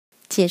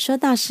解说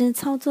大师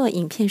操作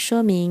影片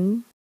说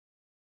明。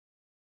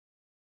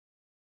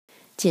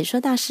解说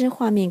大师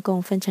画面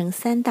共分成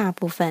3大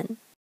部分，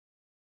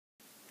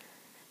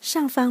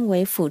上方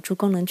为辅助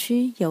功能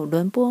区，有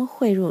轮播、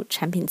汇入、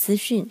产品资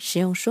讯、使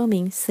用说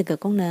明4个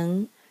功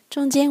能。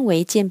中间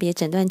为鉴别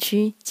诊断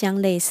区，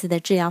将类似的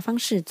治疗方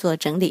式做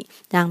整理，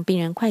让病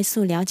人快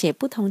速了解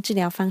不同治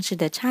疗方式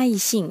的差异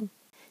性。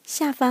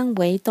下方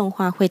为动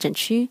画会诊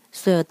区，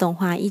所有动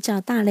画依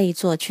照大类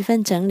做区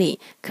分整理，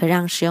可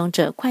让使用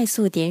者快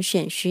速点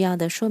选需要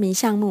的说明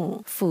项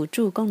目。辅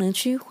助功能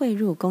区汇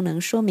入功能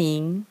说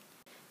明，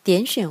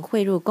点选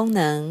汇入功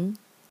能，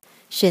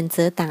选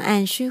择档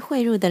案需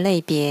汇入的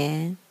类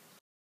别。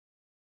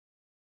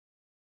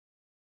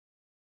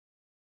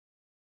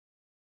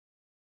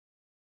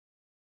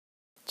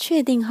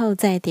确定后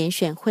再点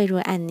选汇入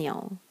按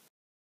钮。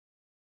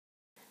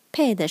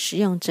Pad 使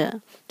用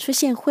者出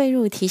现汇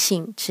入提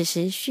醒，此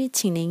时需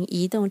请您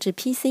移动至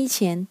PC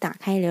前，打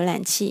开浏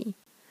览器，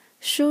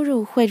输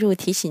入汇入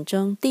提醒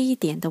中第一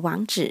点的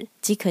网址，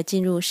即可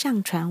进入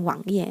上传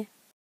网页。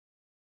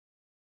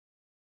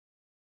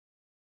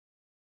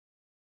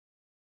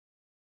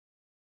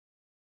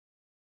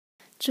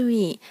注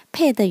意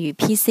 ，Pad 与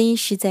PC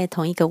需在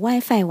同一个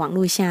WiFi 网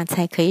络下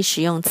才可以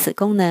使用此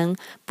功能，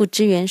不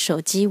支援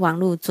手机网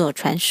络做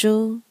传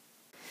输。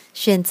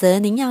选择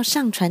您要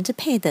上传至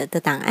Pad 的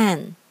档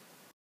案。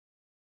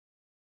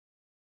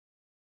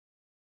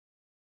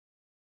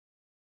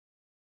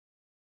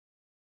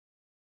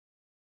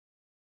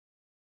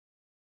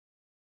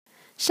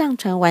上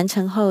传完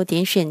成后，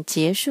点选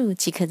结束，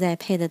即可在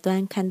Pad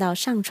端看到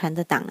上传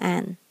的档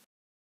案。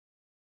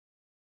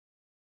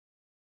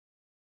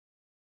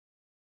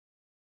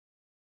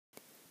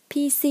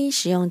PC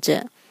使用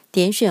者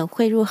点选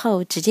汇入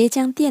后，直接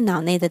将电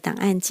脑内的档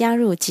案加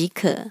入即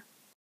可。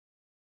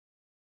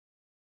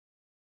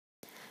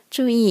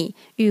注意，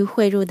欲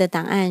汇入的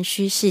档案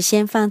需事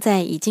先放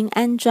在已经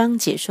安装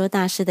解说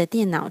大师的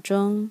电脑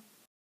中。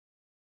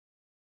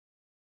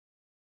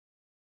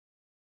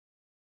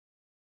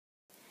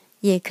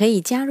也可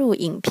以加入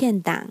影片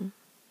档。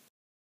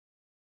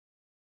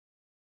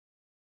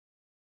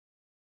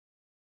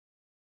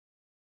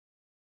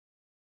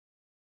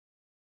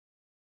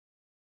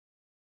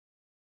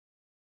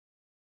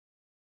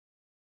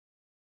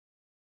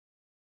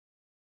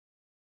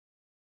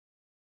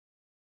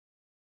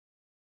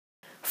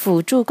辅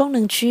助功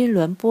能区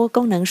轮播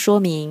功能说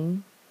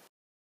明。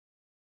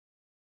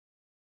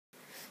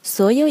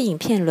所有影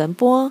片轮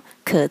播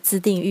可自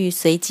定欲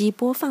随机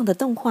播放的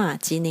动画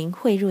及您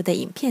汇入的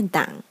影片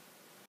档。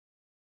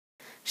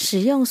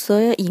使用所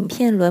有影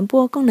片轮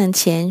播功能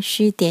前，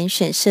需点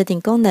选设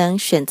定功能，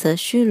选择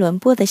需轮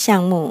播的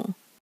项目。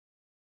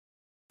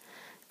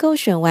勾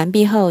选完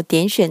毕后，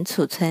点选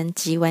储存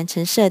即完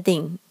成设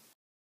定。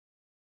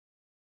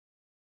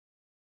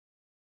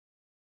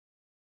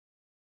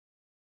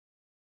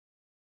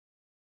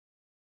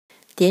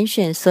点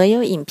选所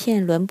有影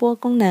片轮播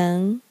功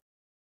能，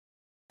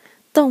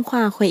动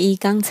画会依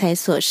刚才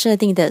所设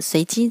定的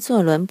随机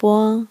做轮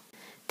播。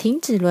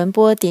停止轮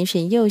播，点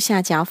选右下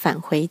角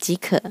返回即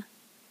可。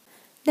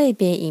类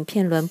别影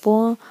片轮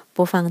播，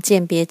播放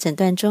鉴别诊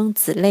断中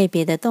子类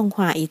别的动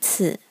画一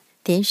次。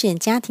点选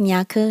家庭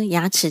牙科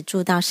牙齿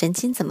蛀到神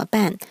经怎么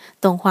办？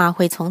动画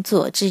会从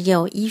左至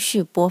右依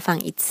序播放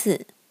一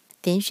次。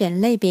点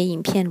选类别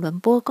影片轮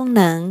播功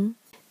能。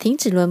停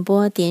止轮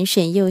播，点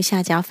选右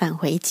下角返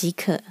回即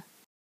可。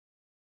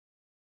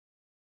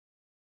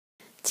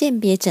鉴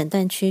别诊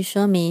断区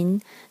说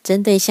明：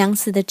针对相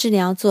似的治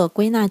疗做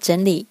归纳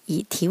整理，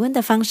以提问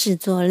的方式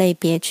做类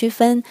别区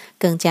分，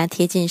更加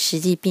贴近实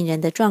际病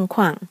人的状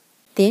况。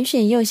点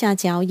选右下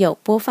角有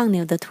播放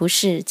钮的图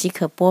示，即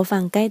可播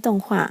放该动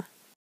画。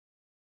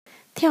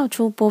跳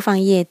出播放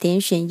页，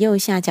点选右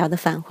下角的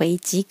返回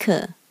即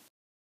可。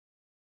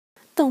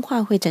动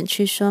画会诊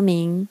区说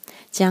明：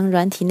将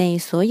软体内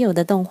所有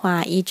的动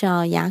画依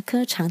照牙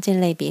科常见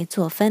类别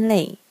做分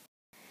类。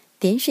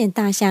点选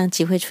大项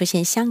即会出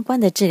现相关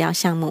的治疗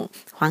项目，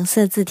黄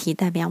色字体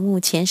代表目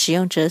前使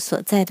用者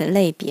所在的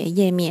类别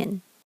页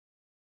面。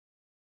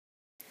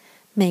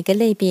每个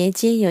类别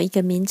皆有一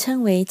个名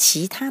称为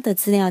其他的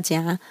资料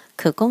夹，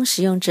可供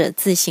使用者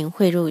自行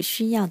汇入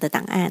需要的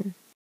档案。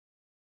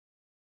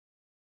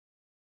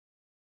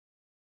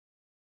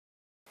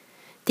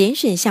点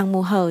选项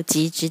目后，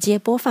即直接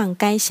播放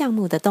该项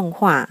目的动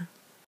画。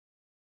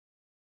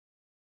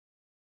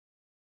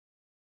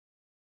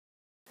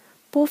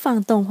播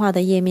放动画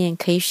的页面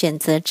可以选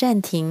择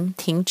暂停、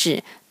停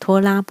止、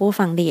拖拉播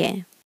放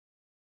列。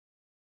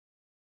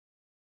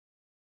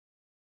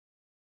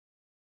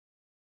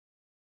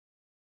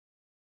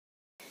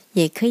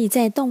也可以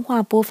在动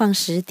画播放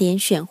时点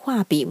选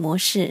画笔模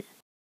式，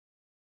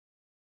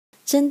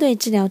针对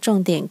治疗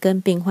重点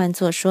跟病患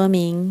做说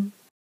明。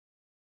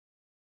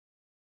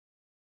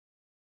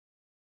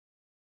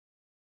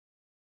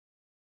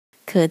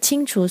可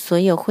清除所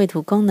有绘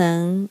图功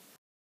能。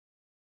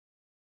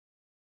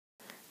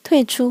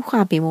退出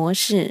画笔模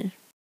式，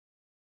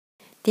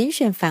点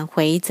选返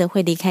回则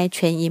会离开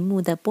全萤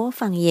幕的播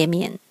放页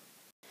面。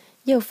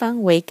右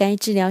方为该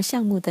治疗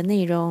项目的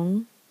内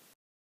容。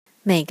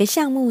每个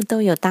项目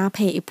都有搭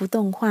配一部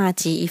动画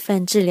及一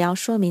份治疗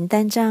说明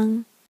单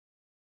张。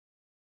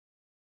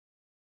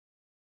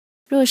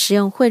若使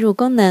用汇入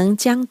功能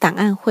将档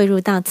案汇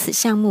入到此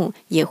项目，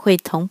也会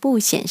同步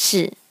显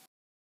示。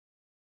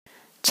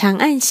长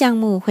按项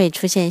目会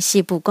出现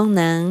细部功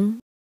能，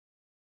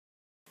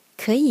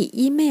可以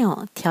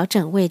email 调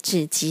整位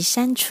置及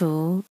删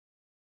除。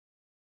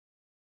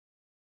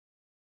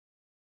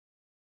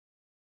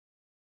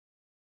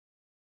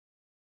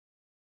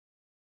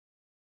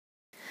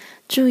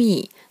注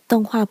意，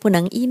动画不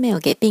能 email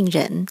给病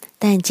人，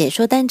但解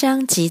说单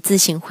张及自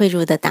行汇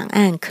入的档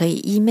案可以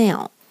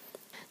email。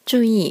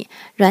注意，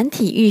软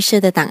体预设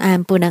的档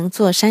案不能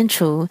做删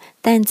除，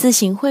但自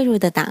行汇入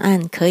的档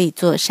案可以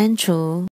做删除。